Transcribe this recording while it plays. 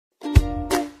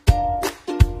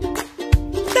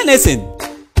anything.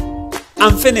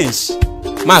 I'm finished.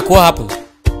 Mark, what happened?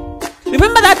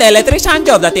 Remember that electrician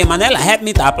job that Emanuela helped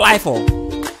me to apply for?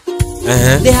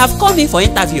 They have called me for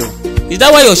interview. Is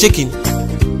that why you're shaking?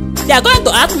 They are going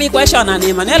to ask me question and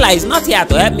Emanuela is not here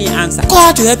to help me answer. Call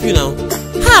her to help you now.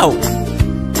 How?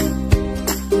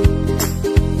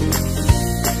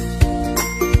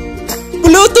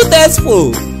 Bluetooth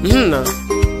expo.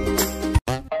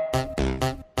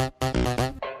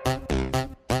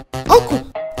 Uncle,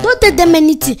 don't tell them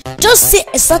anything. Just say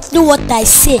exactly what I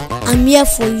say. I'm here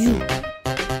for you.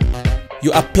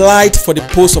 You applied for the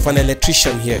post of an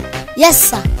electrician here.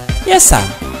 Yes, sir. Yes, sir.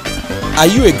 Are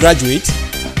you a graduate?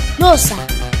 No, sir.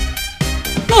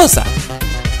 No, sir.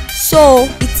 So,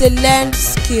 it's a learned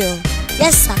skill.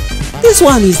 Yes, sir. This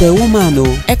one is a woman,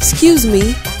 oh. Excuse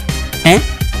me?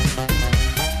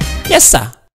 Yes,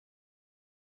 sir.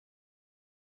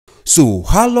 So,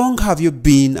 how long have you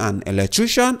been an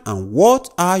electrician and what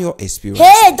are your experiences?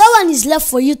 Hey, that one is left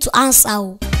for you to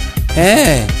answer.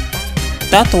 Hey,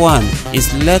 that one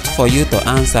is left for you to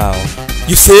answer.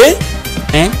 You say?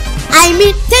 I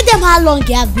mean, tell them how long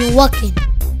you have been working.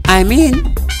 I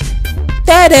mean,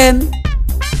 tell them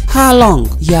how long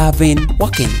you have been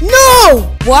working. No!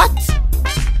 What?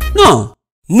 No.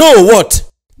 No, what?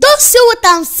 Don't say what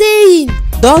I'm saying.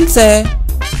 Don't say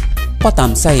what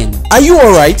I'm saying. Are you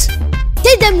alright?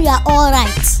 Tell them you are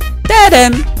alright. Tell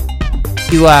them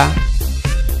you are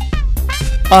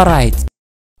alright.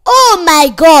 Oh my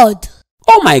God.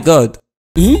 Oh my God.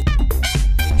 Hey.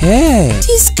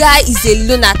 This guy is a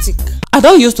lunatic. I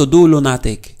don't used to do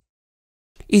lunatic.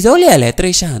 He's only an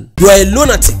electrician. You are a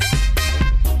lunatic.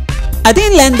 I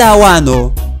didn't learn that one,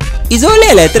 no. It's only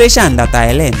electrician that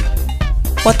I learn.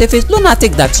 But if it's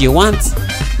lunatic that you want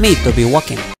me to be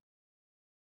working,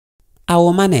 I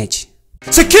will manage.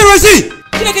 Security!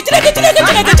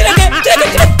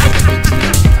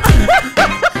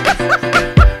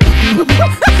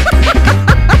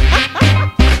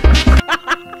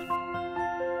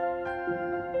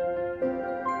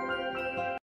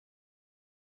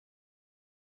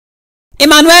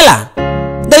 Emanuela,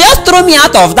 they just throw me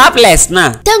out of that place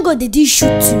now. Thank God they didn't shoot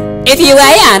you. If you were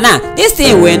here now, this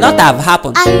thing will not have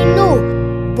happened. I know,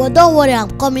 but don't worry,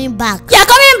 I'm coming back. You are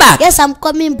coming back? Yes, I'm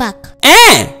coming back.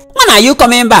 When are you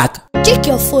coming back? Check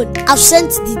your phone. I've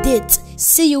sent the date.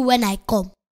 See you when I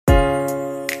come.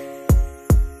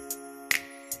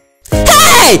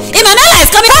 Hey! Emanuela is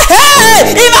coming back!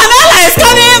 Hey! Emanuela is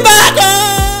coming back!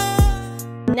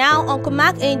 Now, Uncle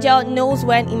Mack Angel knows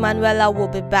when Emanuela will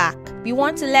be back. We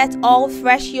want to let all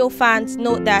Freshio fans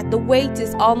know that the wait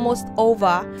is almost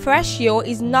over. Freshio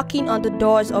is knocking on the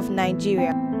doors of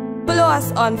Nigeria. Follow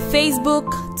us on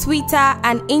Facebook, Twitter,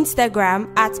 and Instagram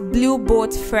at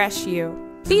BlueBoatFreshio.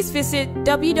 Please visit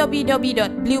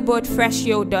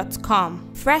www.blueboatfreshio.com.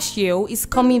 Freshio is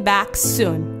coming back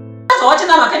soon. Thanks for watching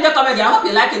the Mack Angel Comedy. I hope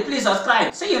you like it. Please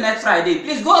subscribe. See you next Friday.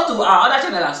 Please go to our other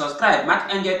channel and subscribe. Mack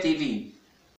Angel TV.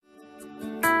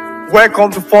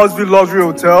 Welcome to Forestville Luxury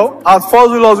Hotel. At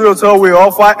Forestville Luxury Hotel, we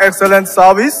offer excellent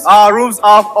service. Our rooms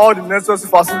have all the necessary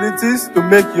facilities to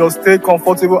make your stay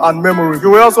comfortable and memorable.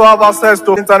 You will also have access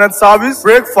to internet service,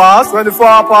 breakfast,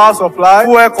 24-hour power supply,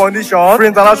 full air condition, free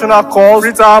international calls,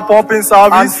 free tire pumping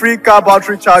service, and free car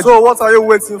battery charge. So what are you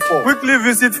waiting for? Quickly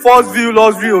visit Forestville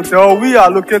Luxury Hotel. We are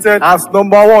located at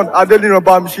 #1 Adeline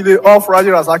Obamishile off Raji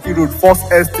Rasaki Road, First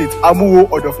Estate, Amuwo,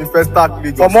 Odofin Festac,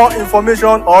 Lagos. For more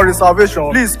information or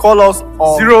reservation, please call us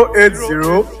on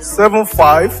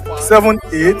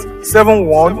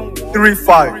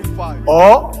 08075787135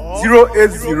 or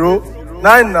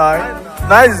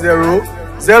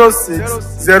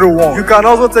 08099900601. You can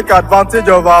also take advantage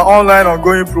of our online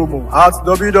ongoing promo at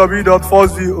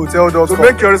www.forestvillehotel.com to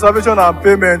make your reservation and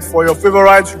payment for your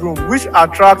favorite room, which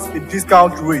attracts a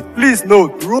discount rate. Please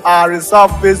note, rooms are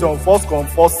reserved based on first come,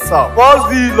 first serve.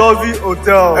 Forestville Luxury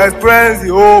Hotel. Experience the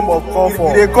home of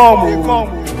comfort. They come.